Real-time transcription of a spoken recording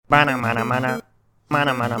Mana mana mana.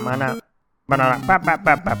 Mana mana mana.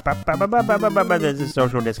 This is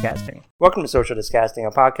Social Discasting. Welcome to Social Discasting,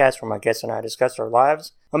 a podcast where my guests and I discuss our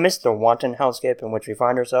lives amidst the wanton hellscape in which we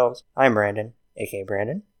find ourselves. I'm Brandon, aka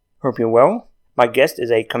Brandon. Hope you're well. My guest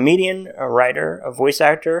is a comedian, a writer, a voice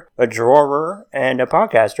actor, a drawer, and a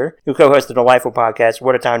podcaster who co-hosts the delightful podcast,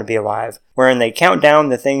 What a Time to Be Alive, wherein they count down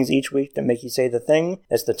the things each week that make you say the thing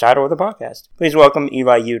that's the title of the podcast. Please welcome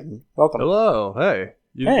Eli Uden. Welcome. Hello. Hey.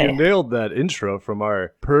 You nailed that intro from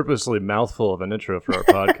our purposely mouthful of an intro for our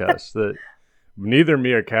podcast that neither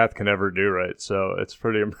me or Kath can ever do right, so it's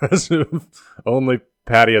pretty impressive. Only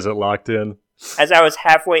Patty has it locked in. As I was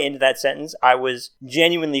halfway into that sentence, I was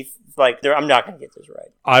genuinely like, I'm not going to get this right.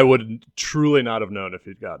 I would truly not have known if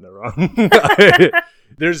you'd gotten it wrong.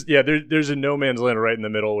 There's a no man's land right in the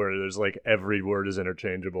middle where there's like every word is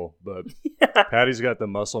interchangeable, but Patty's got the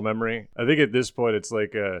muscle memory. I think at this point it's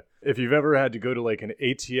like if you've ever had to go to like an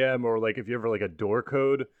ATM or like if you ever like a door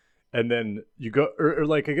code and then you go or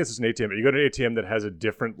like I guess it's an ATM, but you go to an ATM that has a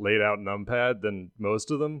different laid out numpad than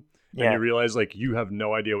most of them. And you realize, like, you have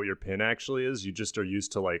no idea what your pin actually is. You just are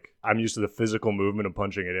used to, like, I'm used to the physical movement of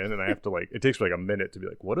punching it in. And I have to, like, it takes me, like, a minute to be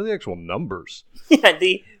like, what are the actual numbers? Yeah,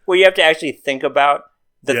 where you have to actually think about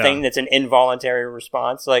the thing that's an involuntary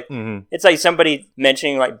response. Like, It's like somebody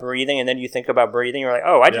mentioning, like, breathing, and then you think about breathing. You're like,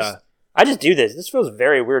 oh, I just do this. This feels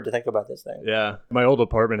very weird to think about this thing. Yeah. My old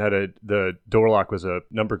apartment had the door lock was a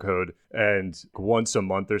number code. And once a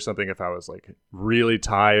month or something, if I was, like, really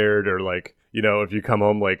tired or, like, you know, if you come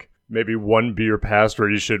home, like, maybe one beer past where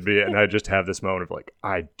you should be, and I just have this moment of like,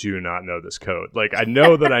 I do not know this code. Like, I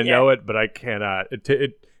know that I know it, but I cannot. It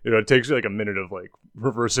takes you like a minute of like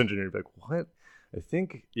reverse engineering. Like, what? I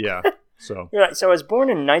think, yeah. So you're like, so I was born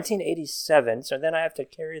in 1987, so then I have to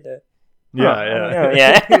carry the.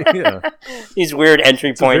 Yeah. These weird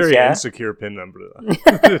entry points. It's a very insecure PIN number.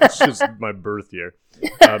 It's just my birth year.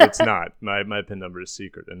 It's not. My PIN number is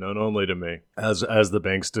secret and known only to me, as the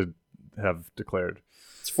banks have declared.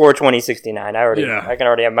 It's 42069. I can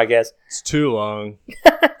already have my guess. It's too long.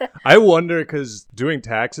 I wonder, because doing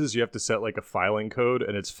taxes, you have to set like a filing code,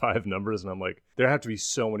 and it's 5 numbers, and I'm like, there have to be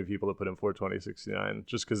so many people that put in 42069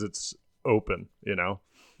 just because it's open, you know?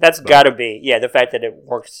 That's got to be. Yeah, the fact that it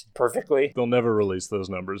works perfectly. They'll never release those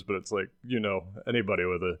numbers, but it's like, you know, anybody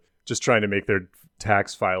with just trying to make their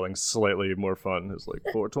tax filing slightly more fun is like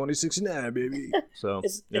 42069, baby. So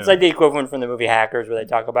it's like the equivalent from the movie Hackers, where they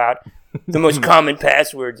talk about the most common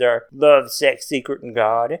passwords are love, sex, secret, and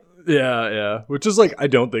God. Yeah. Which is like, I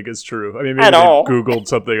don't think it's true. I mean, maybe they Googled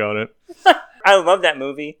something on it. I love that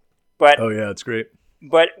movie, but oh yeah, it's great.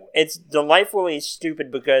 But it's delightfully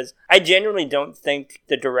stupid because I genuinely don't think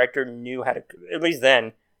the director knew how to, at least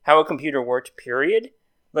then, how a computer worked, period.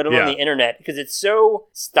 Let alone the internet, because it's so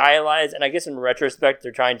stylized, and I guess in retrospect,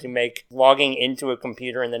 they're trying to make logging into a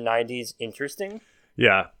computer in the 90s interesting.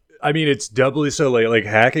 Yeah. I mean, it's doubly so like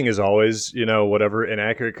hacking is always, you know, whatever,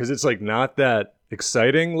 inaccurate, because it's like not that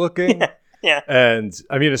exciting looking. Yeah. And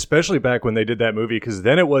I mean, especially back when they did that movie, because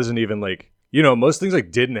then it wasn't even like, you know, most things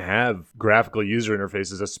like didn't have graphical user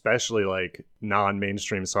interfaces, especially like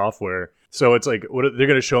non-mainstream software. So it's like, what they're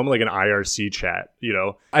going to show them like an IRC chat, you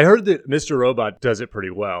know? I heard that Mr. Robot does it pretty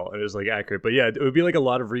well and is like accurate, but yeah, it would be like a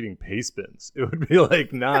lot of reading paste bins. It would be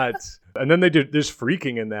like not. And then there's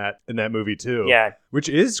phreaking in that movie too. Yeah. Which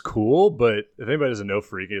is cool, but if anybody doesn't know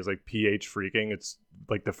phreaking, it's like PH phreaking. It's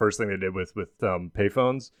like the first thing they did with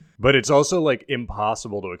payphones, but it's also like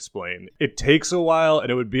impossible to explain. It takes a while, and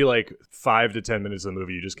it would be like 5 to 10 minutes of the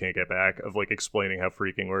movie you just can't get back of like explaining how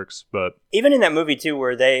phreaking works. But even in that movie too,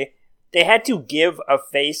 where they had to give a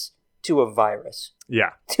face to a virus.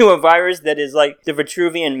 Yeah. To a virus that is like the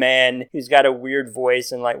Vitruvian Man who's got a weird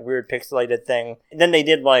voice and like weird pixelated thing. And then they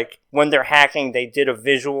did like, when they're hacking, they did a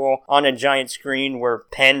visual on a giant screen where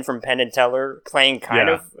Penn from Penn and Teller playing kind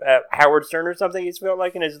of Howard Stern or something, it felt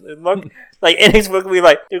like, in his look. Like inexplicably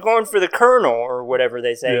like, they're going for the Colonel or whatever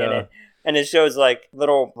they say in it. And it shows like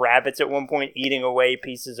little rabbits at one point eating away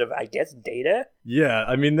pieces of, I guess, data. Yeah,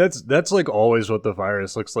 I mean, that's like always what the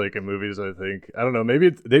virus looks like in movies, I think. I don't know,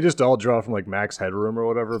 maybe they just all draw from like Max Headroom or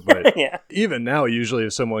whatever, but even now, usually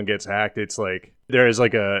if someone gets hacked, it's like, there is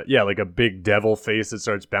like a big devil face that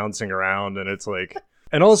starts bouncing around, and it's like,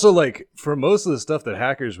 and also like for most of the stuff that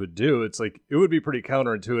hackers would do, it's like, it would be pretty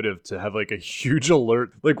counterintuitive to have like a huge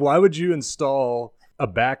alert. Like, why would you install a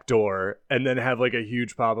backdoor and then have like a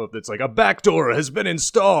huge pop-up that's like, a backdoor has been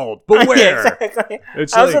installed, beware. Yeah, exactly.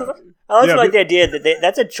 It's I also like the idea that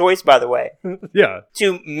that's a choice, by the way. Yeah.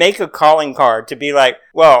 To make a calling card to be like,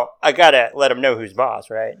 well, I gotta let them know who's boss,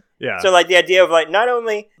 right? Yeah. So like the idea of like, not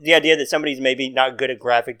only the idea that somebody's maybe not good at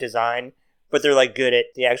graphic design, but they're like good at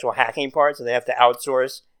the actual hacking part, so they have to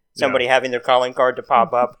outsource somebody having their calling card to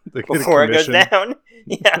pop up before it goes down.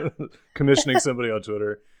 Yeah. Commissioning somebody on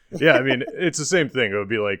Twitter. Yeah, I mean, it's the same thing. It would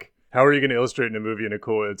be like, how are you going to illustrate in a movie in a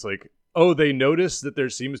cool? It's like, oh, they notice that there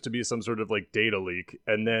seems to be some sort of like data leak,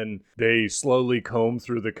 and then they slowly comb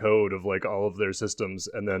through the code of like all of their systems,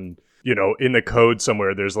 and then, you know, in the code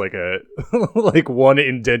somewhere there's like a like one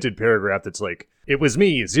indented paragraph that's like, it was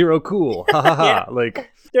me, zero cool, ha ha ha. Yeah.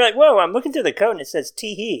 Like, they're like, whoa, I'm looking through the code and it says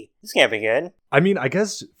tee-hee. This can't be good. I mean, I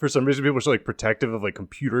guess for some reason people are so like protective of like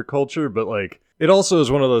computer culture, but like it also is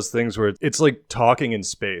one of those things where it's like talking in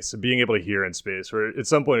space and being able to hear in space, where at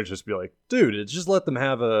some point it's just be like, dude, it's just let them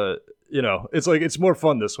have a, you know, it's like, it's more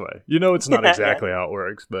fun this way. You know, it's not exactly how it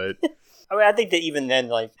works, but I mean, I think that even then,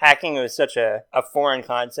 like, hacking was such a foreign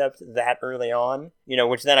concept that early on, you know,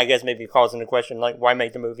 which then I guess maybe calls into question, like, why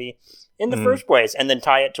make the movie in the first place? And then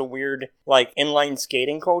tie it to weird, like, inline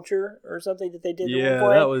skating culture or something that they did. Yeah,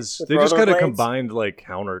 that was, they just kind of combined, like,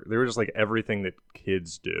 they were just, like, everything that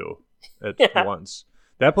kids do at once.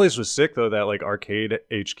 That place was sick, though, that, like, arcade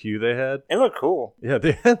HQ they had. It looked cool. Yeah,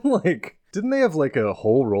 they had, like, didn't they have, like, a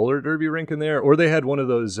whole roller derby rink in there? Or they had one of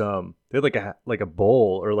those, they had, like a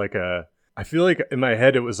bowl or, like, I feel like in my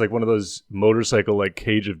head it was like one of those motorcycle like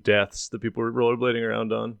cage of deaths that people were rollerblading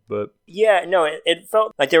around on. But yeah, no, it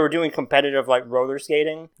felt like they were doing competitive like roller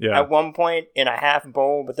skating at one point in a half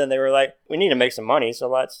bowl, but then they were like, we need to make some money, so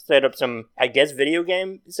let's set up some, I guess, video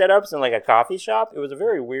game setups in like a coffee shop. It was a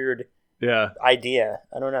very weird idea.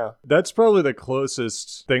 I don't know. That's probably the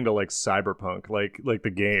closest thing to like Cyberpunk, like the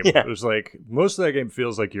game. Yeah. It was like most of that game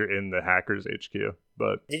feels like you're in the hackers HQ.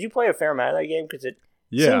 But did you play a fair amount of that game? Because it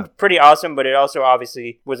seemed pretty awesome, but it also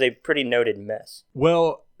obviously was a pretty noted mess.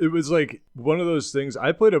 Well, it was like one of those things.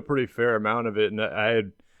 I played a pretty fair amount of it, and I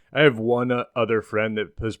have one other friend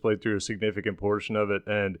that has played through a significant portion of it,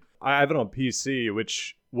 and I have it on PC,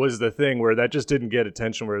 which was the thing where that just didn't get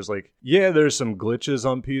attention, where it's like, yeah, there's some glitches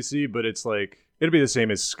on PC, but it's like, it'd be the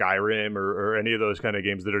same as Skyrim or any of those kind of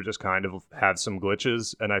games that are just kind of have some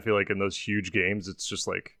glitches, and I feel like in those huge games, it's just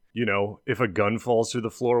like, you know, if a gun falls through the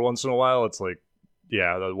floor once in a while, it's like,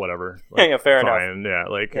 yeah, whatever. Like, yeah, fair enough. Yeah,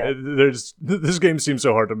 like there's this game seems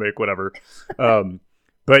so hard to make, whatever.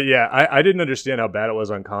 But yeah, I didn't understand how bad it was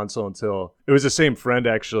on console until it was the same friend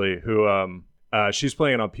actually who she's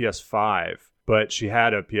playing it on PS5, but she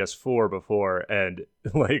had a PS4 before, and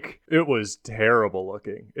like it was terrible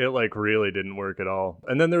looking. It like really didn't work at all.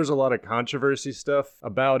 And then there was a lot of controversy stuff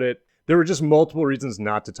about it. There were just multiple reasons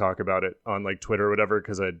not to talk about it on like Twitter or whatever,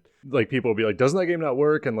 because I'd like people would be like, doesn't that game not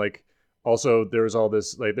work? And like, also, there's all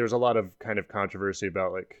this, like, there's a lot of kind of controversy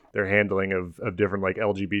about, like, their handling of different, like,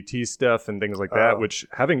 LGBT stuff and things like that, which,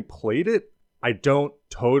 having played it, I don't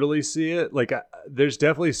totally see it. Like, there's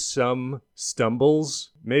definitely some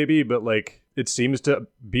stumbles, maybe, but, like, it seems to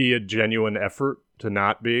be a genuine effort to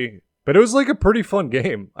not be. But it was, like, a pretty fun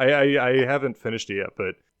game. I haven't finished it yet,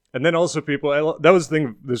 but... And then also people... that was the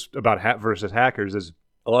thing about versus hackers, is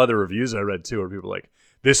a lot of the reviews I read, too, where people like...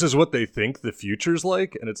 This is what they think the future's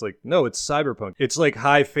like, and it's like, no, it's cyberpunk. It's like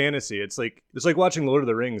high fantasy. It's like watching Lord of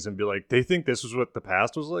the Rings and be like, they think this is what the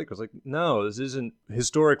past was like. I was like, no, this isn't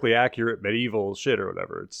historically accurate medieval shit or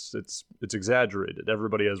whatever. It's exaggerated.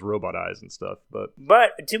 Everybody has robot eyes and stuff, but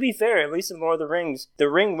to be fair, at least in Lord of the Rings, the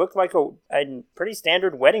ring looked like a pretty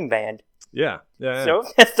standard wedding band. Yeah. So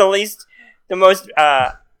that's the most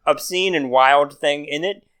obscene and wild thing in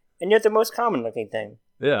it, and yet the most common looking thing.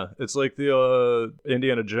 Yeah, it's like the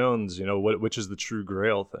Indiana Jones, you know, which is the true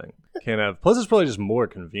grail thing. Can't have. Plus, it's probably just more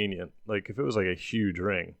convenient. Like, if it was like a huge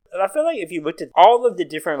ring. I feel like if you looked at all of the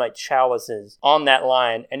different, like, chalices on that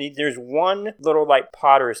line, and there's one little, like,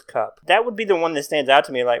 potter's cup, that would be the one that stands out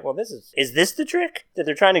to me. Like, well, is this the trick? That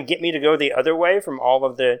they're trying to get me to go the other way from all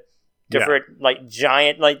of the different, like,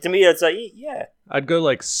 giant, like, to me, it's like, yeah. I'd go,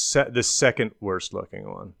 like, the second worst looking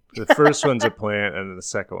one. The first one's a plant, and then the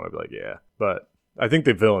second one, I'd be like, yeah. But I think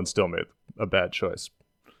the villain still made a bad choice.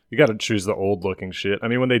 You got to choose the old looking shit. I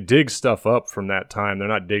mean, when they dig stuff up from that time, they're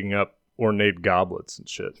not digging up ornate goblets and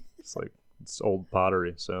shit. It's like, it's old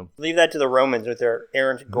pottery, so. Leave that to the Romans with their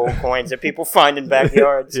errant gold coins that people find in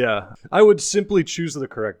backyards. Yeah. I would simply choose the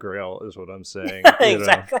correct grail, is what I'm saying.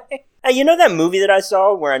 Exactly. Hey, you know that movie that I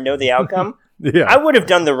saw where I know the outcome? Yeah. I would have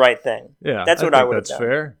done the right thing. Yeah. That's what I would have done. That's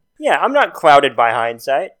fair. Yeah, I'm not clouded by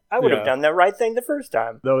hindsight. I would have done that right thing the first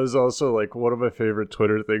time. That was also, like, one of my favorite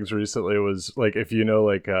Twitter things recently was, like, if you know,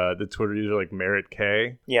 like, the Twitter user, like, Merit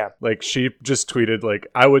K. Yeah. Like, she just tweeted, like,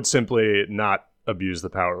 I would simply not abuse the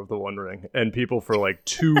power of the One Ring. And people for, like,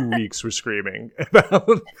 2 weeks were screaming about,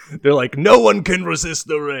 they're like, no one can resist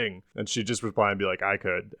the ring. And she just reply and be like, I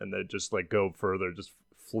could. And then just, like, go further, just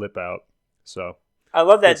flip out. So I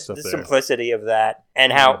love that stuff the there. simplicity of that,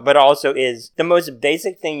 and how, but also is the most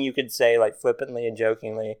basic thing you could say, like flippantly and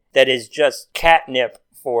jokingly, that is just catnip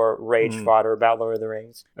for rage fodder about Lord of the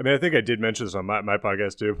Rings. I mean, I think I did mention this on my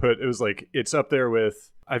podcast too, but it was like, it's up there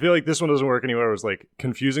with, I feel like this one doesn't work anywhere. It was like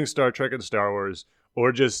confusing Star Trek and Star Wars,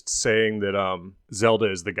 or just saying that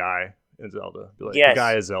Zelda is the guy in Zelda. Be like, the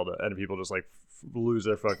guy is Zelda, and people just like lose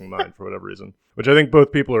their fucking mind for whatever reason. Which I think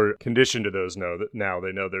both people are conditioned to those know that now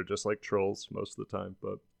they know they're just like trolls most of the time.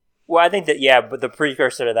 But well, I think that, yeah, but the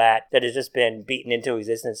precursor to that has just been beaten into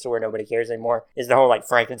existence to where nobody cares anymore is the whole like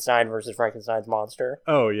Frankenstein versus Frankenstein's monster.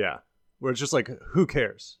 Oh yeah, where it's just like, who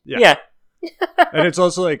cares? Yeah. And it's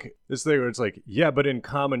also like this thing where it's like, yeah, but in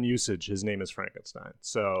common usage, his name is Frankenstein.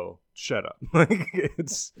 So shut up. Like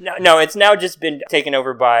it's no, it's now just been taken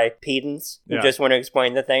over by pedants who just want to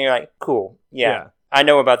explain the thing. You're like, cool, yeah. I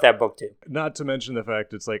know about that book too. Not to mention the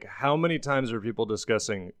fact it's like, how many times are people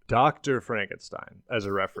discussing Dr. Frankenstein as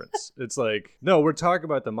a reference? It's like, no, we're talking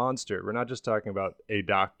about the monster. We're not just talking about a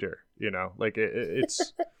doctor, you know? Like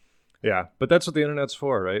it's yeah, but that's what the internet's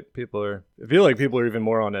for, right? I feel like people are even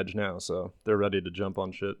more on edge now, so they're ready to jump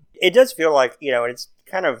on shit. It does feel like, it's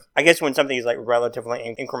kind of, I guess when something is like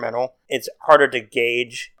relatively incremental, it's harder to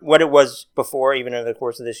gauge what it was before, even over the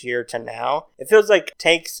course of this year to now. It feels like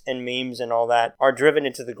takes and memes and all that are driven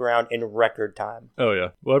into the ground in record time. Oh yeah.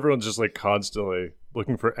 Well, everyone's just like constantly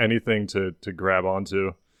looking for anything to grab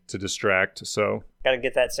onto to distract, so. Gotta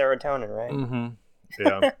get that serotonin, right? Mm-hmm.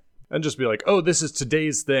 Yeah. And just be like, oh, this is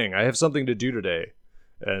today's thing. I have something to do today.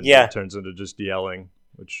 And it turns into just yelling,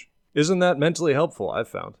 which isn't that mentally helpful, I've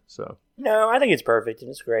found. So no, I think it's perfect and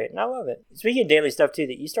it's great. And I love it. Speaking of daily stuff, too,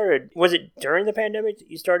 that you started, was it during the pandemic that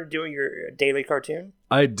you started doing your daily cartoon?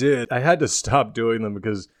 I did. I had to stop doing them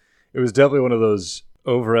because it was definitely one of those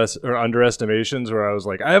underestimations where I was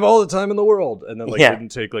like, I have all the time in the world. And then didn't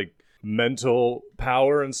take like mental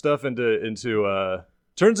power and stuff into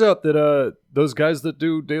turns out that those guys that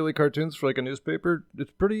do daily cartoons for like a newspaper,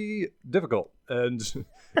 it's pretty difficult. And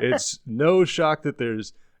it's no shock that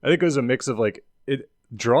I think it was a mix of like,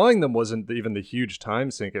 drawing them wasn't even the huge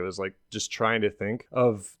time sink. It was like just trying to think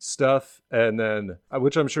of stuff. And then,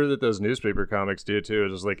 which I'm sure that those newspaper comics do too,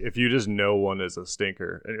 is just like, if you just know one is a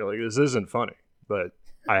stinker and you're like, this isn't funny, but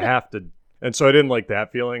I have to. And so I didn't like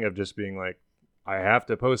that feeling of just being like, I have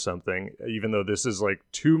to post something, even though this is like,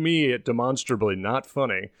 to me, demonstrably not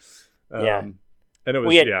funny. And it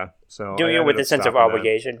was, so doing it with a sense of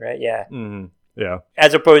obligation, right? Yeah. Mm-hmm. Yeah.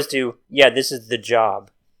 As opposed to, this is the job.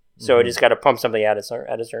 So it just got to pump something out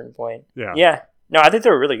at a certain point. Yeah. Yeah. No, I think they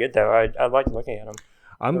were really good, though. I liked looking at them.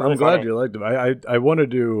 I'm glad you liked them. I wanted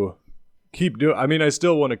to keep doing, I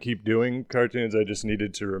still want to keep doing cartoons. I just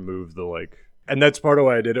needed to remove the like, and that's part of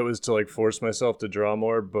why I did it, was to like force myself to draw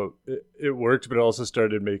more, but it worked, but it also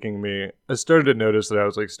started I started to notice that I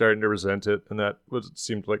was like starting to resent it, and that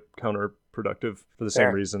seemed like counterproductive for the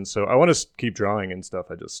same reason. So I want to keep drawing and stuff.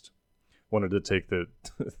 I just wanted to take the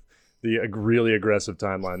really aggressive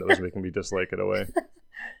timeline that was making me dislike it away.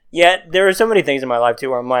 Yeah, there are so many things in my life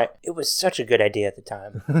too where I'm like, it was such a good idea at the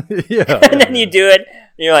time. Yeah. And then you do it,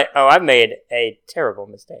 and you're like, oh, I've made a terrible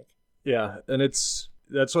mistake. Yeah, and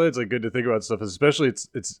that's why it's like good to think about stuff, especially it's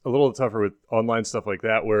a little tougher with online stuff like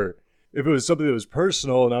that, where if it was something that was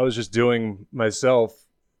personal and I was just doing myself,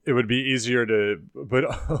 it would be easier to, but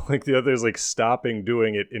like the other is like stopping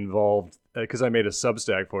doing it involved, because I made a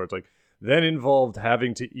Substack for it, it's like then involved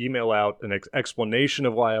having to email out an explanation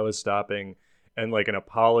of why I was stopping and like an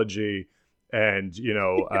apology and,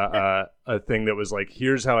 a thing that was like,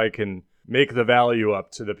 here's how I can make the value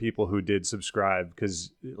up to the people who did subscribe,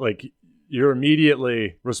 because like you're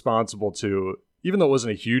immediately responsible to, even though it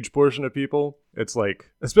wasn't a huge portion of people, it's like,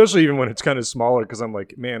 especially even when it's kind of smaller, because I'm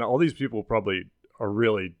like, man, all these people probably are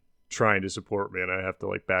really trying to support me and I have to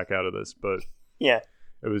like back out of this. But yeah,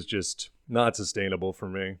 it was just not sustainable for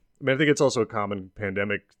me. I think it's also a common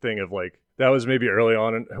pandemic thing of like, that was maybe early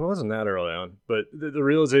on, and it wasn't that early on, but the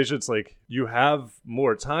realization, it's like you have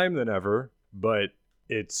more time than ever, but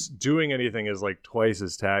it's doing anything is like twice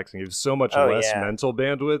as taxing. You have so much less mental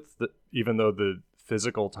bandwidth, even though the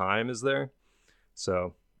physical time is there.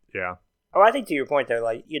 So, yeah. Oh, I think to your point, though,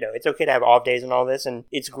 like, it's okay to have off days and all this, and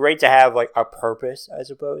it's great to have, like, a purpose, I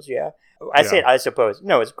suppose, yeah. I say it, I suppose.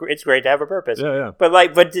 No, it's great to have a purpose. Yeah. But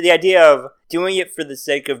the idea of doing it for the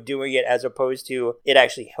sake of doing it as opposed to it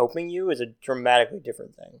actually helping you is a dramatically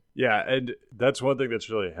different thing. Yeah, and that's one thing that's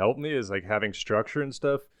really helped me is, like, having structure and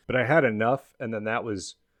stuff. But I had enough, and then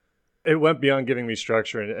it went beyond giving me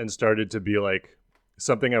structure and started to be, like,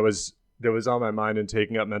 something that was on my mind and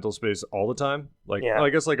taking up mental space all the time. Like,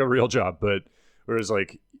 I guess like a real job, but whereas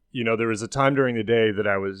like, there was a time during the day that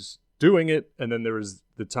I was doing it, and then there was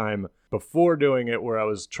the time before doing it where I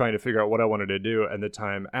was trying to figure out what I wanted to do, and the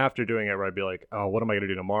time after doing it where I'd be like, oh, what am I going to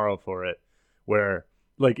do tomorrow for it? Where,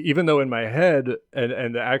 like, even though in my head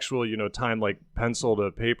and the actual, time, like, pencil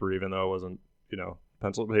to paper, even though it wasn't,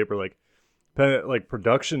 pencil to paper, like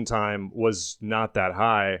production time was not that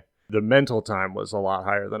high. The mental time was a lot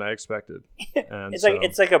higher than I expected. And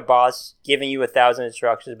it's like a boss giving you 1,000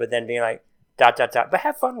 instructions, but then being like, ... but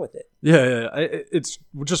have fun with it. Yeah. It's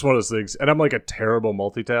just one of those things. And I'm like a terrible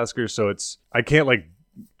multitasker, so I can't like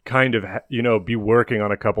kind of, be working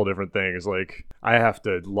on a couple different things. Like I have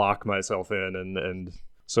to lock myself in and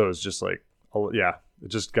so it's just like, it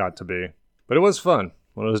just got to be. But it was fun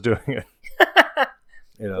when I was doing it.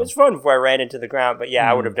 It was fun before I ran into the ground, but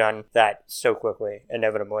I would have done that so quickly,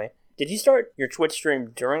 inevitably. Did you start your Twitch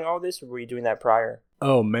stream during all this, or were you doing that prior?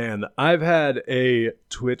 Oh, man. I've had a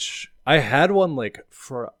Twitch. I had one like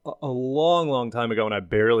for a long, long time ago, and I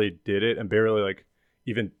barely did it and barely like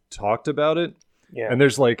even talked about it. Yeah. And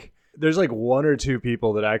there's like one or two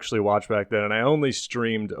people that actually watched back then, and I only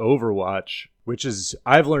streamed Overwatch, which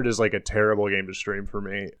I've learned is like a terrible game to stream for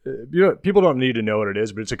me. People don't need to know what it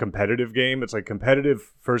is, but it's a competitive game. It's like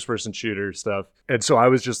competitive first-person shooter stuff. And so I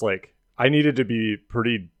was just like, I needed to be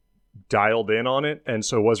pretty dialed in on it, and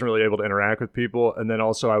so wasn't really able to interact with people. And then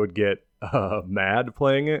also I would get mad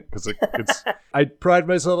playing it because it's I pride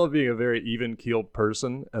myself on being a very even-keeled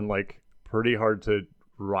person and like pretty hard to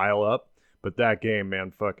rile up, but that game,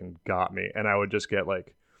 man, fucking got me. And I would just get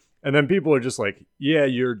like, and then people are just like, yeah,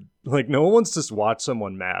 you're like, no one wants to watch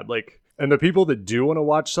someone mad, like, and the people that do want to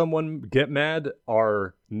watch someone get mad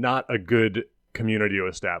are not a good community to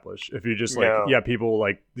establish. If you just like, people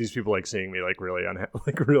like these people like seeing me like really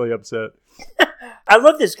really upset. I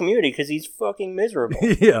love this community because he's fucking miserable.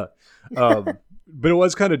 Yeah. But it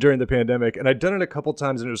was kind of during the pandemic, and I'd done it a couple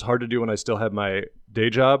times, and it was hard to do when I still had my day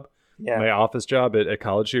job, my office job at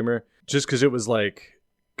College Humor, just because it was like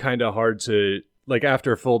kind of hard to, like,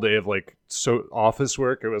 after a full day of like office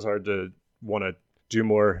work, it was hard to want to do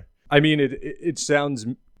more. I mean, it sounds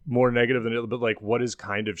more negative than it, but like, what is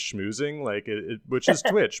kind of schmoozing, like which is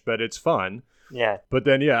Twitch, but it's fun. Yeah. But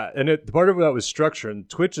then and part of that was structure, and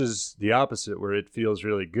Twitch is the opposite, where it feels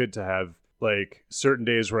really good to have like certain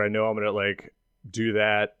days where I know I'm gonna like do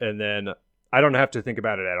that, and then I don't have to think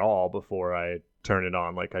about it at all before I turn it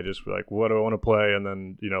on. Like I just like, what do I want to play, and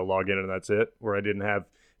then log in, and that's it. Where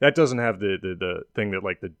that doesn't have the thing that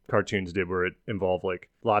like the cartoons did, where it involved like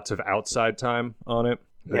lots of outside time on it.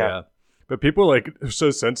 Yeah. But people like are so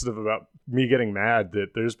sensitive about me getting mad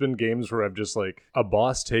that there's been games where I've just like, a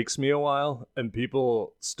boss takes me a while and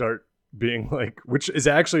people start being like, which is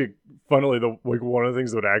actually funnily one of the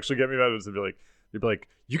things that would actually get me mad was they'd be like,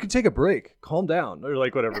 you can take a break, calm down, or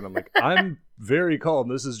like whatever. And I'm like, I'm very calm.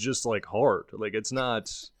 This is just like hard. Like it's not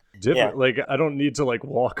different. Yeah. Like I don't need to like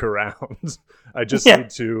walk around. I just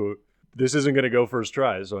need to. This isn't going to go first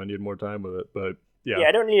try, so I need more time with it. But yeah,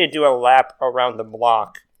 I don't need to do a lap around the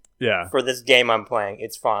block. Yeah. For this game I'm playing,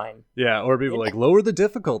 it's fine. Yeah, or people like, lower the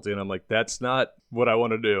difficulty, and I'm like, that's not what I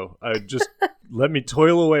want to do. I just let me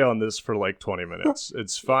toil away on this for like 20 minutes.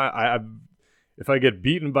 It's fine. If I get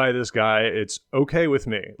beaten by this guy, it's okay with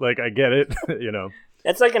me. Like I get it,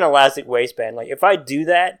 That's like an elastic waistband. Like if I do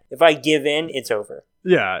that, if I give in, it's over.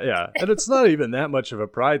 Yeah, and it's not even that much of a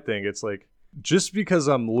pride thing. It's like, just because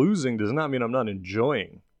I'm losing does not mean I'm not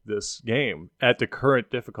enjoying this game at the current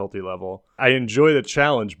difficulty level. I enjoy the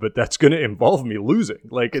challenge, but that's going to involve me losing.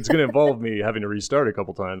 Like it's going to involve me having to restart a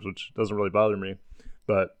couple times, which doesn't really bother me.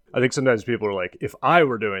 But I think sometimes people are like, if I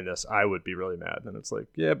were doing this, I would be really mad. And it's like,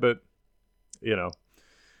 yeah, but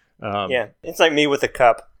it's like me with a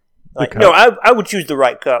cup. Like, no, I would choose the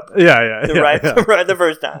right cup. Yeah. The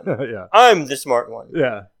first time. Yeah. I'm the smart one.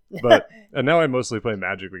 Yeah. But and now I mostly play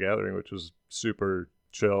Magic the Gathering, which is super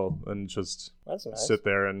chill and just sit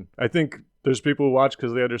there. And I think there's people who watch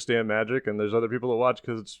because they understand Magic, and there's other people that watch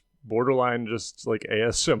because it's borderline just like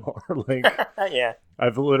ASMR. Like, yeah,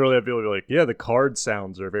 I've literally had people be like, yeah, the card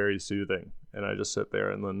sounds are very soothing, and I just sit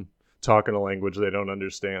there and then talk in a language they don't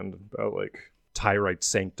understand about like Tyrite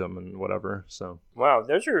Sanctum and whatever. So wow,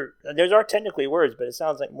 those are technically words, but it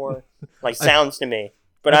sounds like more like sounds to me.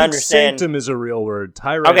 But I understand Sanctum is a real word.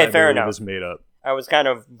 Tyrite, fair enough, is made up. I was kind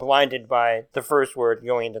of blinded by the first word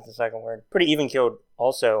going into the second word. Pretty even-keeled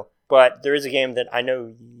also. But there is a game that I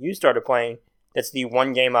know you started playing that's the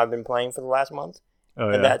one game I've been playing for the last month. Oh,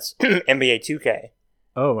 and that's NBA 2K.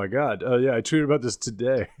 Oh, my God. Oh, yeah. I tweeted about this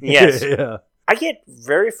today. Yes. Yeah. I get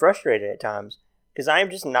very frustrated at times because I am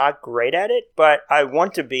just not great at it, but I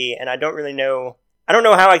want to be, and I don't really know. I don't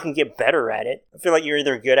know how I can get better at it. I feel like you're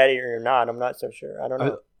either good at it or you're not. I'm not so sure. I don't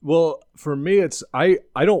know. Well, for me, it's I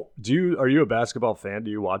don't are you a basketball fan?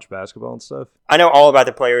 Do you watch basketball and stuff? I know all about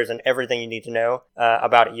the players and everything you need to know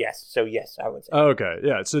about it. Yes, so yes, I would say. Oh, okay,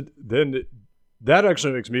 yeah. So then that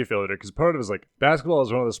actually makes me feel better because part of it is like basketball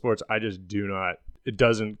is one of the sports I just do not. It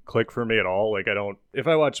doesn't click for me at all. Like I don't. If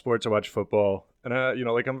I watch sports, I watch football, and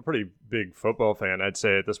like I'm a pretty big football fan, I'd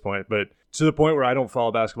say at this point. But to the point where I don't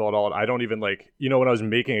follow basketball at all. I don't even like. When I was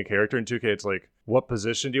making a character in 2K, it's like, what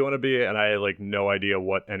position do you want to be? And I like no idea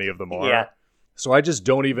what any of them are. Yeah. So I just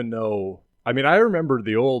don't even know. I mean, I remember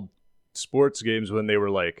the old sports games when they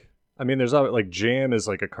were like. I mean, there's like Jam is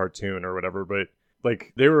like a cartoon or whatever, but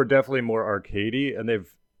like they were definitely more arcadey, and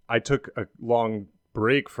I took a long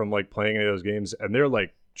break from like playing any of those games, and they're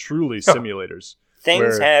like truly simulators.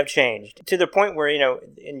 Things have changed to the point where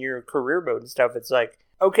in your career mode and stuff, it's like,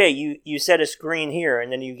 okay, you set a screen here,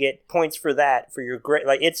 and then you get points for that for your grade.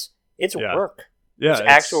 Like it's work. Yeah, it's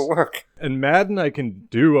actual work. And Madden I can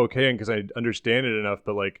do okay because I understand it enough,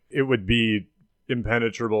 but like it would be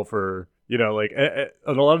impenetrable for like and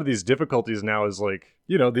a lot of these difficulties now is like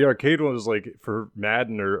the arcade one is like for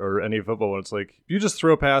Madden or any football one, it's like you just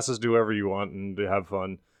throw passes, do whatever you want, and have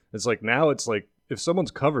fun. It's like now it's like if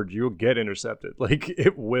someone's covered, you'll get intercepted. Like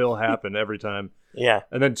it will happen every time. Yeah.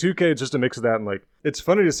 And then 2K is just a mix of that, and like it's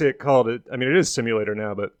funny to say it called it. I mean, it is simulator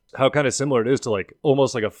now, but how kind of similar it is to like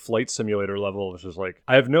almost like a flight simulator level, which is like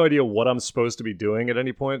I have no idea what I'm supposed to be doing at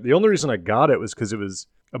any point. The only reason I got it was because it was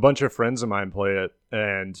a bunch of friends of mine play it,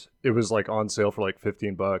 and it was like on sale for like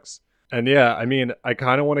 $15. And yeah, I mean, I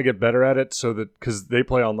kind of want to get better at it so that because they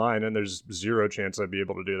play online, and there's zero chance I'd be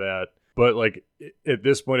able to do that. But like at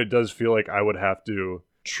this point, it does feel like I would have to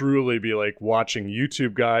truly be like watching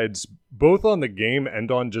YouTube guides both on the game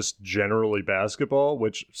and on just generally basketball,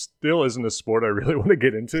 which still isn't a sport I really want to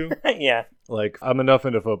get into. Yeah. Like I'm enough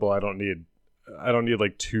into football. I don't need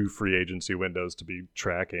like 2 free agency windows to be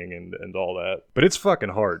tracking and all that. But it's fucking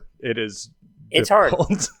hard. It is. It's difficult.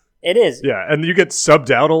 Hard. It is. Yeah, and you get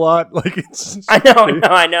subbed out a lot. Like it's. I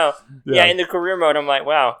know. Yeah, in the career mode, I'm like,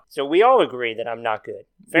 wow. So we all agree that I'm not good.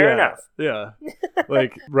 Fair enough. Yeah.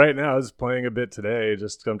 Like right now, I was playing a bit today.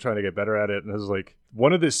 Just I'm trying to get better at it, and it was like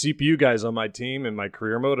one of the CPU guys on my team in my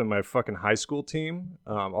career mode and my fucking high school team.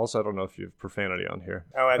 Also, I don't know if you have profanity on here.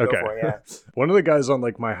 Oh, I go for it. Yeah. One of the guys on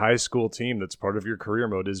like my high school team that's part of your career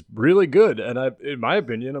mode is really good, and in my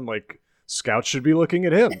opinion, I'm like. Scouts should be looking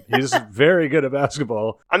at him. He's very good at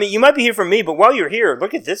basketball. I mean, you might be here for me, but while you're here,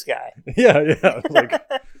 look at this guy. Yeah. Like,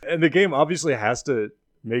 and the game obviously has to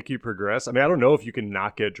make you progress. I mean, I don't know if you can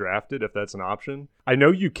not get drafted, if that's an option. I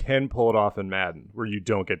know you can pull it off in Madden where you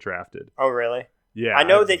don't get drafted. Oh, really? Yeah. I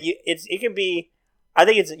know that it can be. I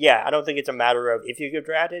think I don't think it's a matter of if you get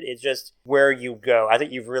drafted. It's just where you go. I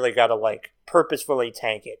think you've really got to like purposefully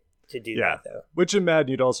tank it. To do that though, which in Madden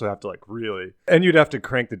you'd also have to like really, and you'd have to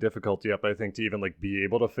crank the difficulty up, I think, to even like be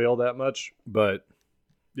able to fail that much. But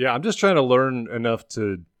yeah, I'm just trying to learn enough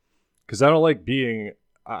because I don't like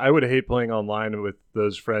I would hate playing online with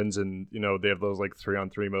those friends, and they have those like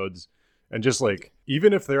 3-on-3 modes, and just like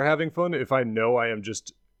even if they're having fun, if I know I am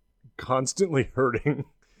just constantly hurting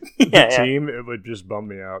the team, it would just bum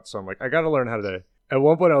me out. So I'm like, I got to learn how to. At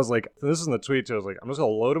one point, I was like, this is in the tweet too. I was like, I'm just gonna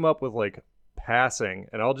load them up with like. Passing,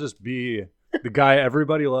 and I'll just be the guy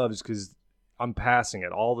everybody loves because I'm passing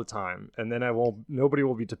it all the time, and then nobody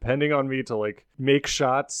will be depending on me to like make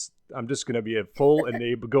shots. I'm just gonna be a full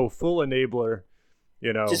enabler,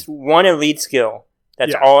 just one elite skill.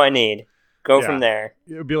 That's all I need. Go from there.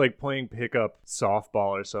 It would be like playing pickup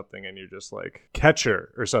softball or something, and you're just like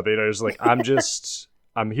catcher or something. Just like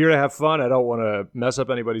I'm here to have fun. I don't want to mess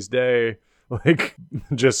up anybody's day. Like,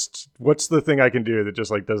 just what's the thing I can do that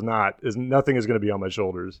just like nothing is going to be on my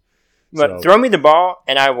shoulders. But throw me the ball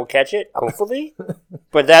and I will catch it, hopefully.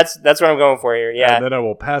 But that's what I'm going for here. Yeah. And then I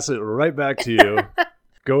will pass it right back to you.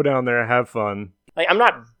 Go down there, have fun. Like I'm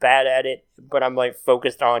not bad at it, but I'm like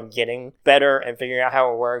focused on getting better and figuring out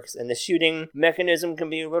how it works. And the shooting mechanism can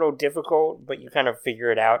be a little difficult, but you kind of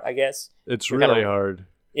figure it out, I guess. It's really hard.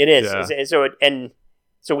 It is. Yeah.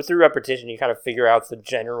 So through repetition, you kind of figure out the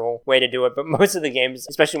general way to do it. But most of the games,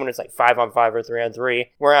 especially when it's like 5-on-5 or 3-on-3,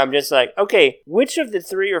 where I'm just like, okay, which of the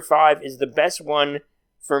 3 or 5 is the best one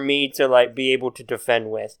for me to like be able to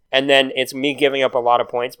defend with? And then it's me giving up a lot of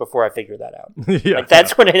points before I figure that out.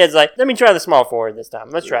 That's when it is like, let me try the small forward this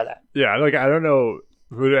time. Let's try that. Yeah, like I don't know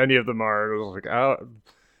who any of them are. Like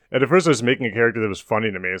And at first I was making a character that was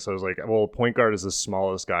funny to me. So I was like, well, point guard is the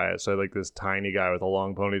smallest guy. So I like this tiny guy with a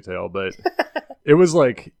long ponytail. But it was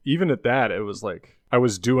like, even at that, it was like, I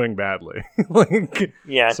was doing badly. Like,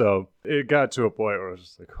 yeah. So it got to a point where I was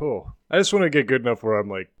just like, oh, I just want to get good enough where I'm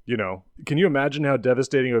like, can you imagine how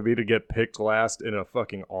devastating it would be to get picked last in a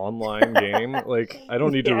fucking online game? Like, I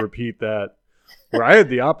don't need to repeat that. Where I had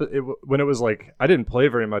the opposite, when it was like, I didn't play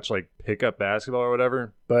very much like pickup basketball or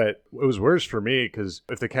whatever, but it was worse for me because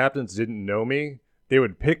if the captains didn't know me, they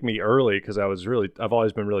would pick me early because I've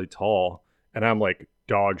always been really tall and I'm like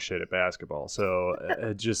dog shit at basketball. So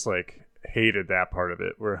I just like hated that part of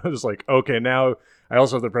it where I was like, okay, now I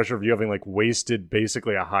also have the pressure of you having like wasted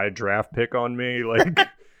basically a high draft pick on me. Like,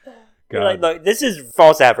 God. Like, look, this is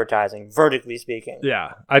false advertising, vertically speaking.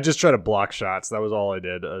 Yeah. I just try to block shots. That was all I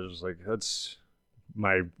did. I was like, that's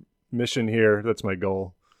my mission here. That's my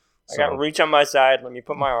goal. I got reach on my side. Let me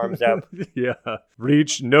put my arms up. Yeah,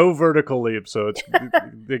 reach, no vertical leap. So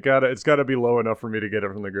it's gotta be low enough for me to get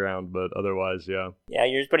it from the ground. But otherwise, yeah. Yeah,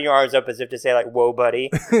 you're just putting your arms up as if to say like, "Whoa, buddy,"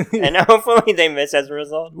 and hopefully they miss as a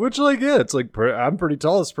result. Which, like, yeah, it's like I'm pretty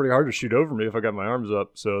tall. It's pretty hard to shoot over me if I got my arms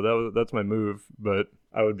up. So that's my move. But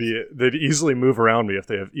they'd easily move around me if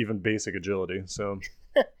they have even basic agility. So.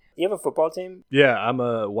 Do you have a football team? Yeah, I'm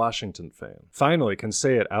a Washington fan. Finally, can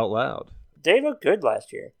say it out loud. They looked good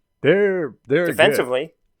last year. They're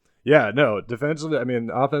defensively. Good. Yeah, no, defensively. I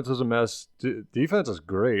mean, offense was a mess. Defense is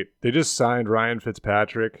great. They just signed Ryan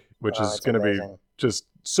Fitzpatrick, which is going to be just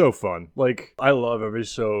so fun. Like, I love him.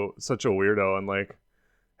 He's such a weirdo and like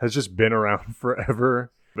has just been around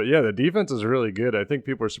forever. But yeah, the defense is really good. I think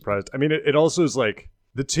people are surprised. I mean, it also is like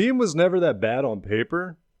the team was never that bad on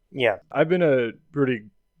paper. Yeah, I've been a pretty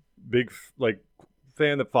big like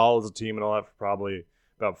fan that follows the team and all that for probably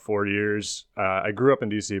about 4 years. I grew up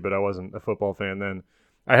in DC, but I wasn't a football fan then.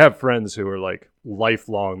 I have friends who are like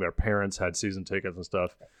lifelong. Their parents had season tickets and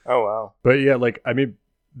stuff. Oh, wow. But yeah, like, I mean,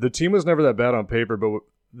 the team was never that bad on paper, but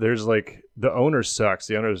there's like, the owner sucks.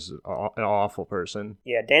 The owner's an awful person.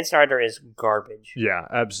 Yeah, Dan Snyder is garbage. Yeah,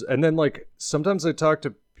 and then like, sometimes I talk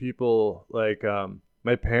to people like,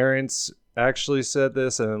 my parents actually said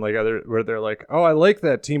this, and then like where they're like, oh, I like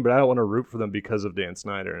that team, but I don't want to root for them because of Dan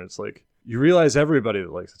Snyder. And it's like, you realize everybody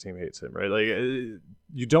that likes the team hates him, right? Like,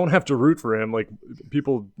 you don't have to root for him. Like,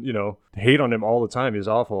 people, hate on him all the time. He's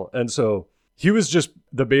awful. And so he was just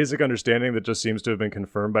the basic understanding that just seems to have been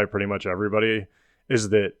confirmed by pretty much everybody is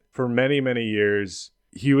that for many, many years,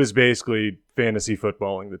 he was basically fantasy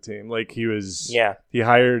footballing the team. Like, he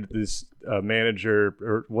hired this manager,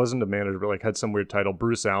 or wasn't a manager, but like had some weird title,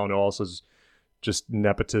 Bruce Allen, who also is just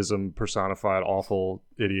nepotism personified, awful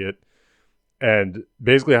idiot. And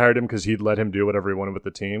basically hired him because he'd let him do whatever he wanted with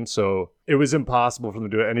the team. So it was impossible for them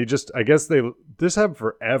to do it. And I guess this happened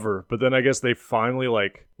forever, but then I guess they finally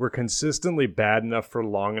like were consistently bad enough for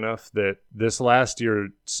long enough that this last year,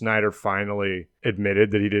 Snyder finally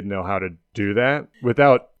admitted that he didn't know how to do that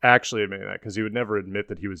without actually admitting that, because he would never admit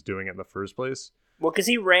that he was doing it in the first place. Well, because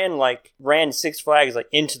he ran Six Flags like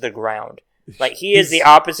into the ground. Like, he is the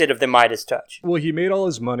opposite of the Midas touch. Well, he made all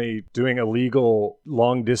his money doing illegal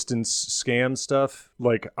long-distance scam stuff.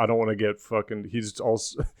 Like, I don't want to get fucking... He's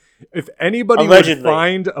also... If anybody would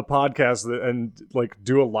find a podcast and, like,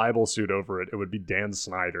 do a libel suit over it, it would be Dan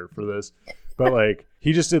Snyder for this. But, like,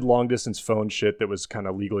 he just did long-distance phone shit that was kind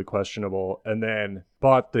of legally questionable, and then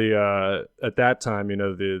bought the, at that time,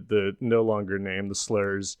 the no longer named, the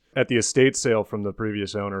Slurs, at the estate sale from the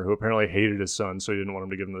previous owner, who apparently hated his son, so he didn't want him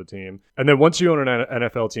to give him the team. And then once you own an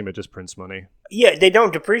NFL team, it just prints money. Yeah, they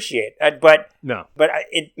don't depreciate. But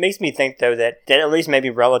it makes me think, though, that at least maybe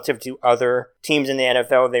relative to other teams in the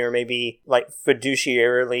NFL, they were maybe, like,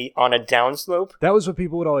 fiduciarily on a downslope. That was what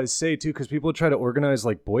people would always say, too, because people would try to organize,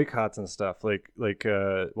 like, boycotts and stuff, like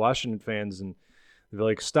Washington fans, and they're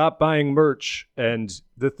like, stop buying merch. And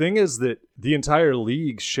the thing is that the entire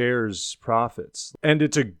league shares profits, and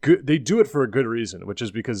they do it for a good reason, which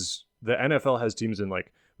is because the NFL has teams in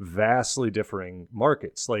like vastly differing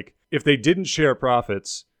markets. Like, if they didn't share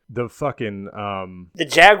profits, the fucking the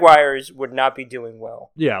Jaguars would not be doing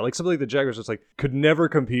well. Yeah, like something like the Jaguars just like could never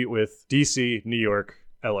compete with DC, New York,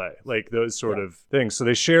 LA, like those sort of things. So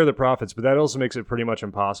they share the profits, but that also makes it pretty much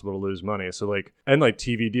impossible to lose money. So like, and like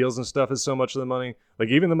TV deals and stuff is so much of the money. Like,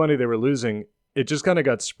 even the money they were losing, it just kind of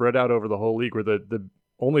got spread out over the whole league, where the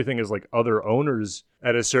only thing is like other owners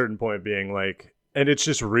at a certain point being like, and it's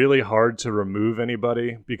just really hard to remove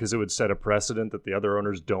anybody because it would set a precedent that the other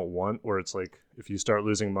owners don't want, where it's like, if you start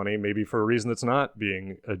losing money, maybe for a reason that's not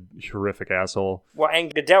being a horrific asshole. Well,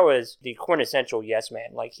 and Goodell is the quintessential yes man.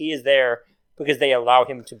 Like, he is there because they allow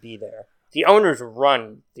him to be there. The owners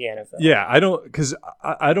run the NFL. Yeah, I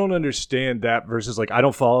don't understand that versus like, I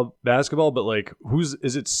don't follow basketball, but like, who is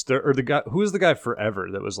the guy forever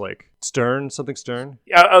that was like something Stern?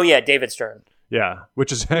 Oh yeah, David Stern. Yeah,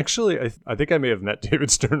 which is actually, I think I may have met David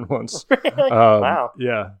Stern once. Really? Wow.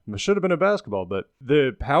 Yeah, it should have been a basketball, but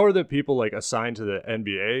the power that people like assign to the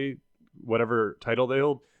NBA, whatever title they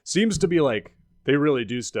hold, seems to be like, they really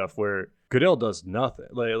do stuff where Goodell does nothing.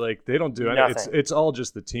 Like they don't do anything. It's all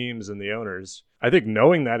just the teams and the owners. I think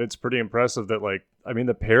knowing that, it's pretty impressive that like, I mean,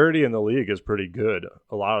 the parity in the league is pretty good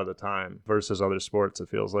a lot of the time versus other sports, it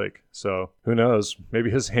feels like. So who knows? Maybe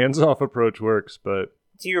his hands-off approach works, but...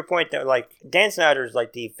 To your point, though, like, Dan Snyder is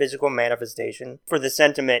like the physical manifestation for the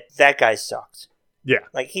sentiment, that guy sucks. Yeah.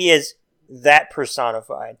 Like, he is that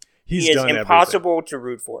personified. He is impossible everything to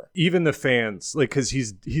root for. Even the fans, like, because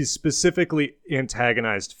he's specifically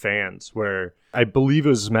antagonized fans, where I believe it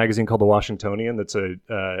was a magazine called The Washingtonian that's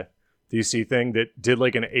a DC thing that did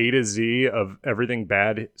like an A to Z of everything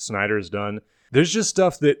bad Snyder's done. There's just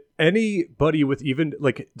stuff that anybody with even,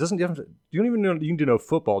 like, you don't even need to know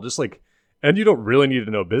football, just like, and you don't really need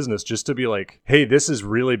to know business just to be like, hey, this is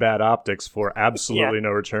really bad optics for absolutely no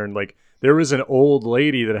return. Like, there was an old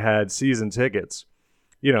lady that had season tickets,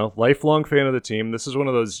 you know, lifelong fan of the team. This is one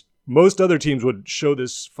of those, most other teams would show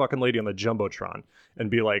this fucking lady on the Jumbotron and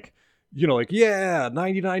be like, you know, like, yeah,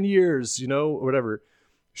 99 years, you know, or whatever.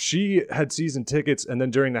 She had season tickets, and then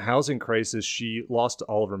during the housing crisis, she lost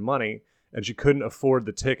all of her money and she couldn't afford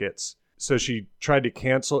the tickets. So she tried to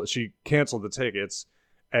canceled the tickets.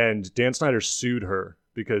 And Dan Snyder sued her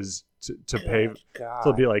because to pay,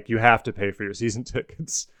 to be like, you have to pay for your season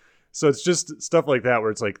tickets. So it's just stuff like that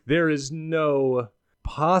where it's like, there is no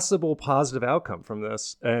possible positive outcome from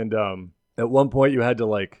this. And at one point you had to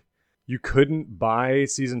like, you couldn't buy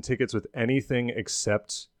season tickets with anything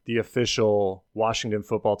except the official Washington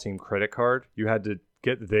football team credit card. You had to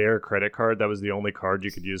get their credit card. That was the only card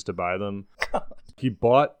you could use to buy them. He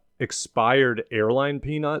bought expired airline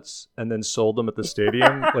peanuts and then sold them at the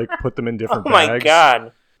stadium, like put them in different bags. Oh my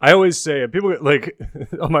God. I always say, and people like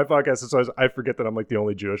on my podcast, I forget that I'm like the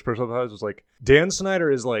only Jewish person I was like, Dan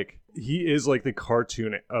Snyder is like, he is like the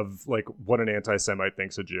cartoon of like what an anti-Semite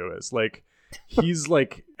thinks a Jew is. Like, he's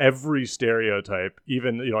like every stereotype,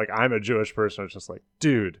 even, you know, like I'm a Jewish person. It's just like,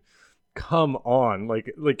 dude, come on.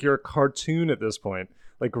 Like you're a cartoon at this point,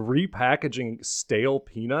 like repackaging stale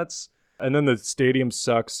peanuts. And then the stadium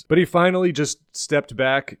sucks. But he finally just stepped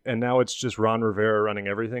back, and now it's just Ron Rivera running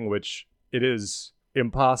everything, which it is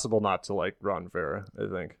impossible not to like Ron Rivera,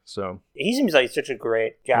 I think. So he seems like such a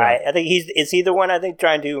great guy. Yeah. I think he's the one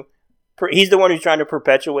he's the one who's trying to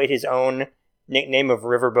perpetuate his own nickname of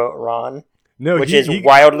Riverboat Ron. No, which is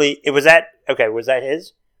wildly. Was that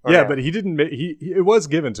his? Yeah, no? But he didn't. It was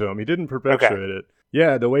given to him. He didn't perpetuate it.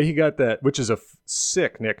 Yeah, the way he got that, which is a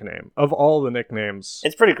sick nickname. Of all the nicknames,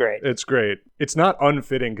 it's pretty great. It's great. It's not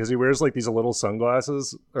unfitting because he wears like these little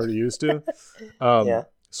sunglasses, or he used to. Yeah.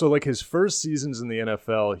 So like his first seasons in the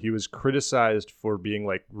NFL, he was criticized for being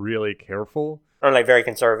like really careful. Or like very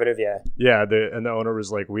conservative, yeah. Yeah, and the owner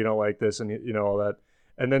was like, we don't like this, and you know, all that.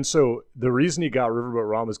 And then so the reason he got Riverboat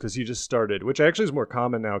Ron was because he just started, which actually is more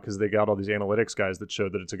common now because they got all these analytics guys that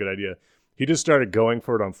showed that it's a good idea. He just started going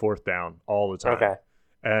for it on fourth down all the time. Okay.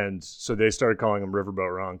 And so they started calling him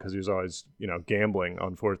Riverboat Ron because he was always, you know, gambling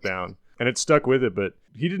on fourth down. And it stuck with it, but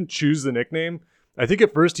he didn't choose the nickname. I think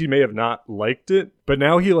at first he may have not liked it, but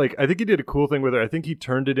now I think he did a cool thing with it. I think he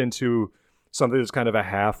turned it into something that's kind of a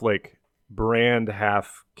half like brand,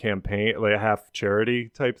 half campaign, like a half charity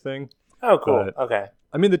type thing. Oh, cool. But, okay.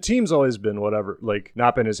 I mean, the team's always been whatever, like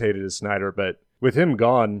not been as hated as Snyder, but with him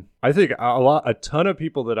gone, I think a ton of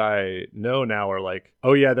people that I know now are like,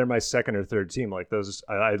 oh yeah, they're my second or third team. Like those,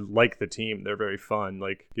 I like the team. They're very fun.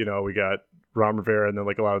 Like, you know, we got Ron Rivera, and then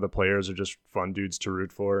like a lot of the players are just fun dudes to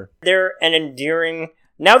root for. They're an endearing.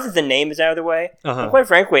 Now that the name is out of the way, and quite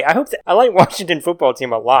frankly, I like Washington football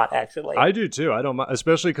team a lot. Actually, I do too. I don't mind,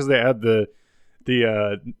 especially because they had the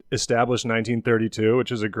established 1932,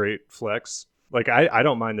 which is a great flex. Like, I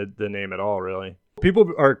don't mind the name at all, really.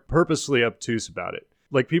 People are purposely obtuse about it.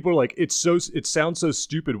 Like, people are like, it sounds so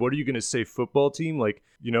stupid. What are you going to say, football team? Like,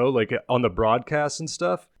 you know, like on the broadcast and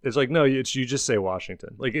stuff. It's like, no, you just say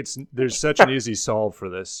Washington. Like, there's such an easy solve for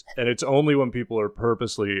this. And it's only when people are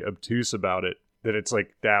purposely obtuse about it that it's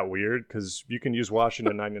like that weird, because you can use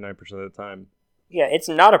Washington 99% of the time. Yeah, it's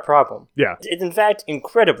not a problem. Yeah. It's in fact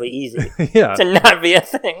incredibly easy to not be a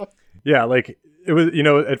thing. Yeah, like it was,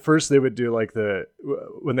 at first they would do like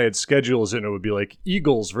when they had schedules and it would be like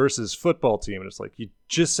Eagles versus football team. And it's like, you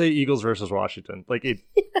just say Eagles versus Washington. Like it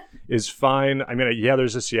is fine. I mean, yeah,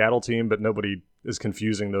 there's a Seattle team, but nobody is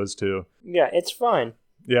confusing those two. Yeah, it's fine.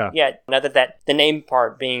 Yeah. Yeah, not that the name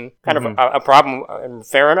part being kind of a problem, and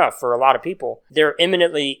fair enough for a lot of people. They're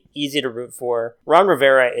eminently easy to root for. Ron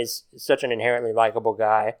Rivera is such an inherently likable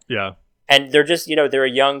guy. Yeah. And they're just, they're a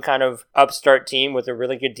young kind of upstart team with a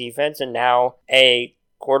really good defense and now a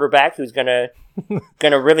quarterback who's gonna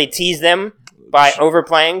really tease them by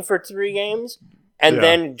overplaying for 3 games and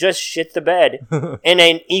then just shit the bed in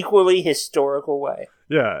an equally historical way.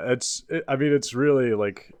 Yeah, it's really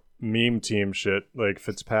like meme team shit, like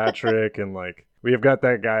Fitzpatrick and like we have got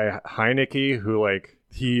that guy Heineke who like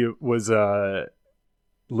he was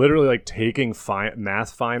literally like taking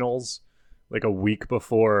math finals like a week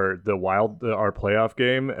before our playoff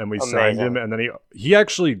game, and we signed him, and then he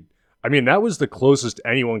actually, I mean, that was the closest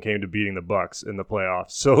anyone came to beating the Bucks in the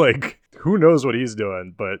playoffs. So like who knows what he's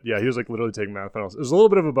doing, but yeah, he was like literally taking math finals. It was a little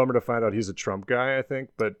bit of a bummer to find out he's a Trump guy, I think,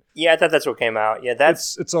 but yeah, I thought that's what came out. Yeah,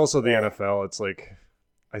 it's also the NFL. It's like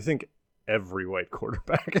I think every white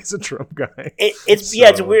quarterback is a Trump guy. It's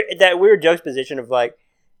weird, that weird juxtaposition of like,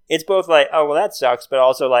 it's both like, oh, well, that sucks, but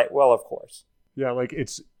also like, well, of course. Yeah, like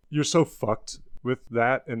you're so fucked with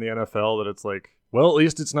that in the NFL that it's like, well, at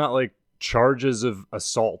least it's not like charges of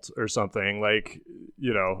assault or something. Like,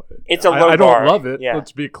 it's a low bar. I don't love it. Yeah.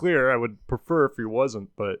 Let's be clear. I would prefer if he wasn't,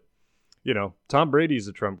 but Tom Brady's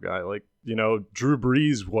a Trump guy. Like, Drew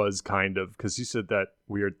Brees was kind of, because he said that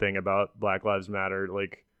weird thing about Black Lives Matter.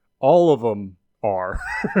 Like, all of them are.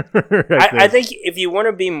 I think if you want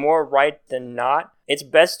to be more right than not, it's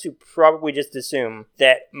best to probably just assume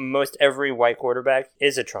that most every white quarterback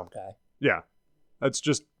is a Trump guy. Yeah. That's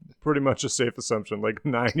just pretty much a safe assumption, like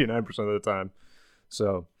 99% of the time.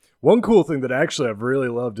 So, one cool thing that actually I've really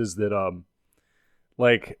loved is that,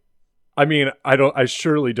 I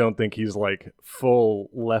surely don't think he's like full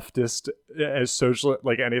leftist as social,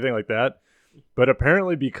 like anything like that. But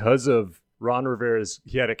apparently because of Ron Rivera's,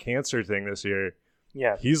 he had a cancer thing this year.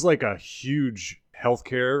 Yeah. He's like a huge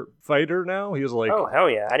healthcare fighter now. He's like, oh, hell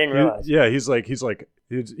yeah. I didn't realize. He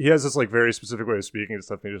has this like very specific way of speaking and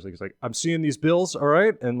stuff. And he's like, I'm seeing these bills. All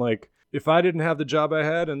right. And like, if I didn't have the job I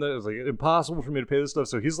had, and then it was like impossible for me to pay this stuff.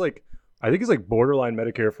 So he's like, I think he's like borderline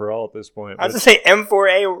Medicare for all at this point. I was going to say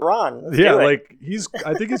M4A Ron. Let's yeah. Like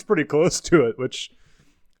I think he's pretty close to it, which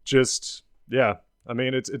just, yeah. I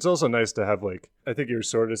mean, it's also nice to have like, I think you're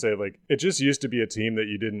sort of say like, it just used to be a team that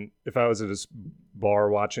you didn't, if I was at a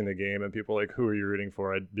bar watching the game and people were like, who are you rooting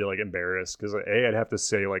for? I'd be like embarrassed because A, I'd have to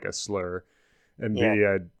say like a slur, and B,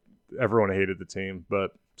 everyone hated the team,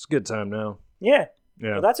 but it's a good time now. Yeah.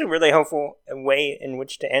 Yeah. Well, that's a really helpful way in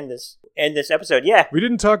which to end this episode. Yeah. We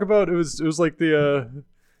didn't talk about, it was like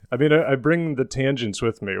I bring the tangents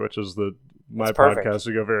with me, which is my podcast.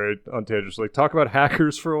 We go very on tangents, like talk about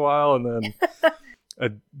hackers for a while and then a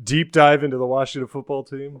deep dive into the Washington football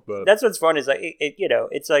team. But that's what's fun is like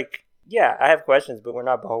it's like, yeah, I have questions, but we're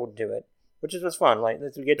not beholden to it, which is what's fun. Like,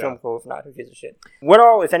 let's get to them. Cool. If not, who gives a shit? What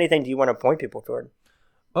all, if anything, do you want to point people toward?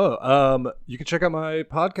 You can check out my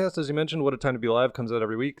podcast, as you mentioned, What a Time to Be Alive, comes out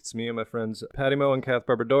every week. It's me and my friends Patty Mo and Kath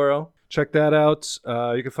Barbadoro. Check that out.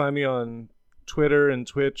 You can find me on Twitter and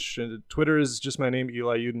Twitch. Twitter is just my name,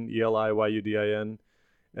 Eli Yudin, ELIYUDIN.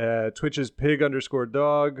 Twitch is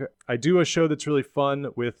pig_dog. I do a show that's really fun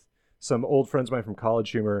with some old friends of mine from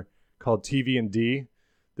College Humor called TV&D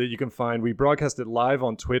that you can find. We broadcast it live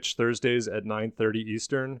on Twitch Thursdays at 9:30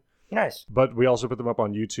 Eastern. Nice. But we also put them up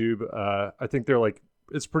on YouTube. I think they're like,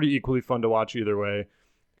 it's pretty equally fun to watch either way.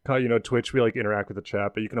 Twitch, we like interact with the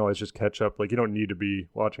chat, but you can always just catch up. Like, you don't need to be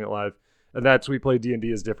watching it live. And we play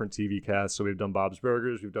D&D as different TV casts. So we've done Bob's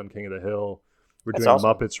Burgers, we've done King of the Hill, we're doing awesome.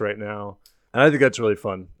 Muppets right now. And I think that's really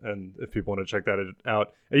fun. And if people want to check that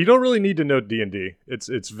out, and you don't really need to know D&D.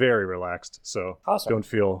 It's very relaxed. So awesome. Don't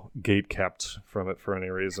feel gate kept from it for any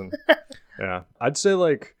reason. Yeah. I'd say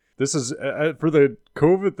like, this is for the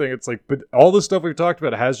COVID thing. It's like, but all the stuff we've talked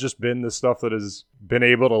about has just been the stuff that has been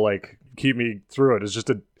able to like keep me through it. It's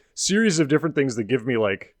just a series of different things that give me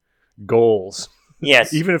like goals.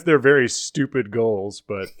 Yes. Even if they're very stupid goals,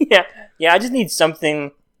 but yeah. I just need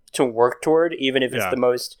something to work toward, even if it's the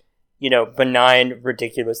most, benign,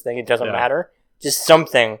 ridiculous thing. It doesn't matter. Just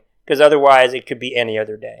something. Because otherwise, it could be any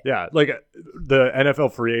other day. Yeah, like the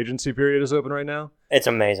NFL free agency period is open right now. It's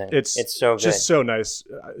amazing. It's so good. Just so nice.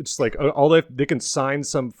 It's like they can sign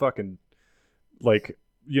some fucking like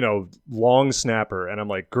long snapper, and I'm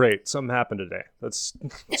like, great, something happened today. That's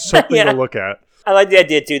something to look at. I like the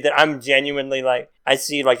idea, too, that I'm genuinely like, I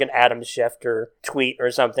see like an Adam Schefter tweet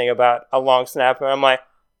or something about a long snapper, and I'm like,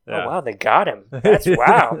 oh, wow, they got him.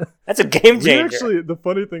 Wow. That's a game changer. Actually, the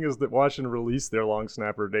funny thing is that Washington released their long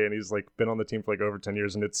snapper today, and he's like been on the team for like over 10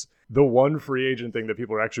 years, and it's the one free agent thing that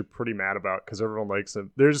people are actually pretty mad about because everyone likes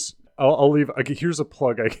him. I'll leave. Okay, here's a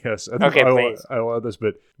plug, I guess. Please. I love this,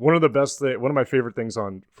 but one of my favorite things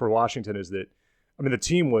for Washington is that, I mean, the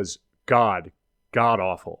team was god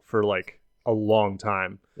awful for like a long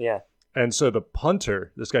time. Yeah. And so the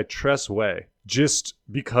punter, this guy Tress Way, just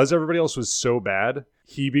because everybody else was so bad,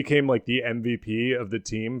 he became like the MVP of the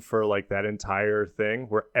team for like that entire thing,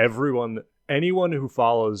 where anyone who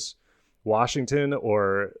follows Washington,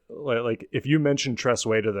 or like if you mention Tress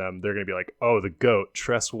Way to them, they're gonna be like, oh, the GOAT,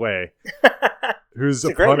 Tress Way, who's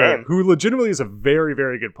a punter name. Who legitimately is a very,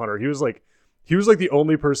 very good punter. He was like the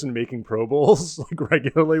only person making Pro Bowls like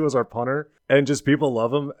regularly was our punter, and just people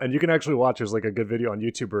love him. And you can actually watch, there's like a good video on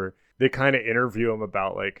YouTube where they kind of interview him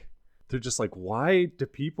about like, they're just like, why do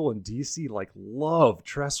people in DC like love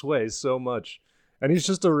Tress Way so much? And he's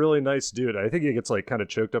just a really nice dude. I think he gets like kind of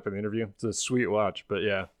choked up in the interview. It's a sweet watch, but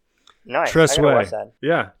yeah. Nice. Tress Way.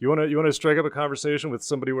 Yeah. You want to strike up a conversation with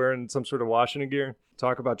somebody wearing some sort of Washington gear?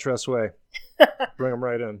 Talk about Tress Way. Bring him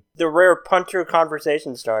right in. The rare punter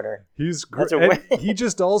conversation starter. He's great. He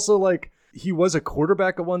just also like, he was a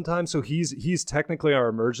quarterback at one time, so he's technically our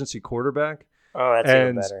emergency quarterback. Oh, that's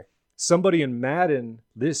even better. Somebody in Madden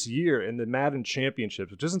this year, in the Madden Championships,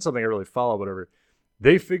 which isn't something I really follow, whatever,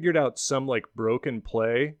 they figured out some like broken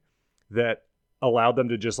play that allowed them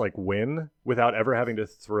to just like win without ever having to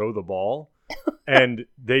throw the ball. And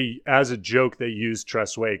they, as a joke, they used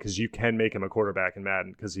Tress Way because you can make him a quarterback in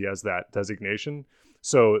Madden because he has that designation.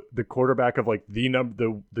 So the quarterback of like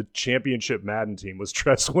the championship Madden team was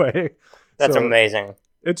Tress Way. That's amazing.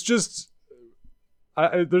 It's just,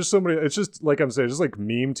 there's so many, it's just like I'm saying, just like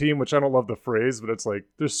meme team, which I don't love the phrase, but it's like,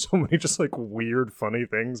 there's so many just like weird, funny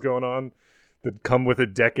things going on that come with a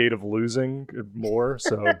decade of losing more.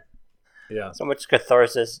 So yeah. So much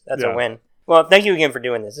catharsis. That's a win. Well, thank you again for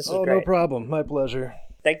doing this. This was great. No problem. My pleasure.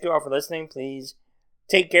 Thank you all for listening. Please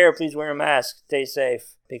take care. Please wear a mask. Stay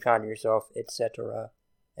safe. Be kind to yourself, etc.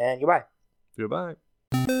 And goodbye. Goodbye.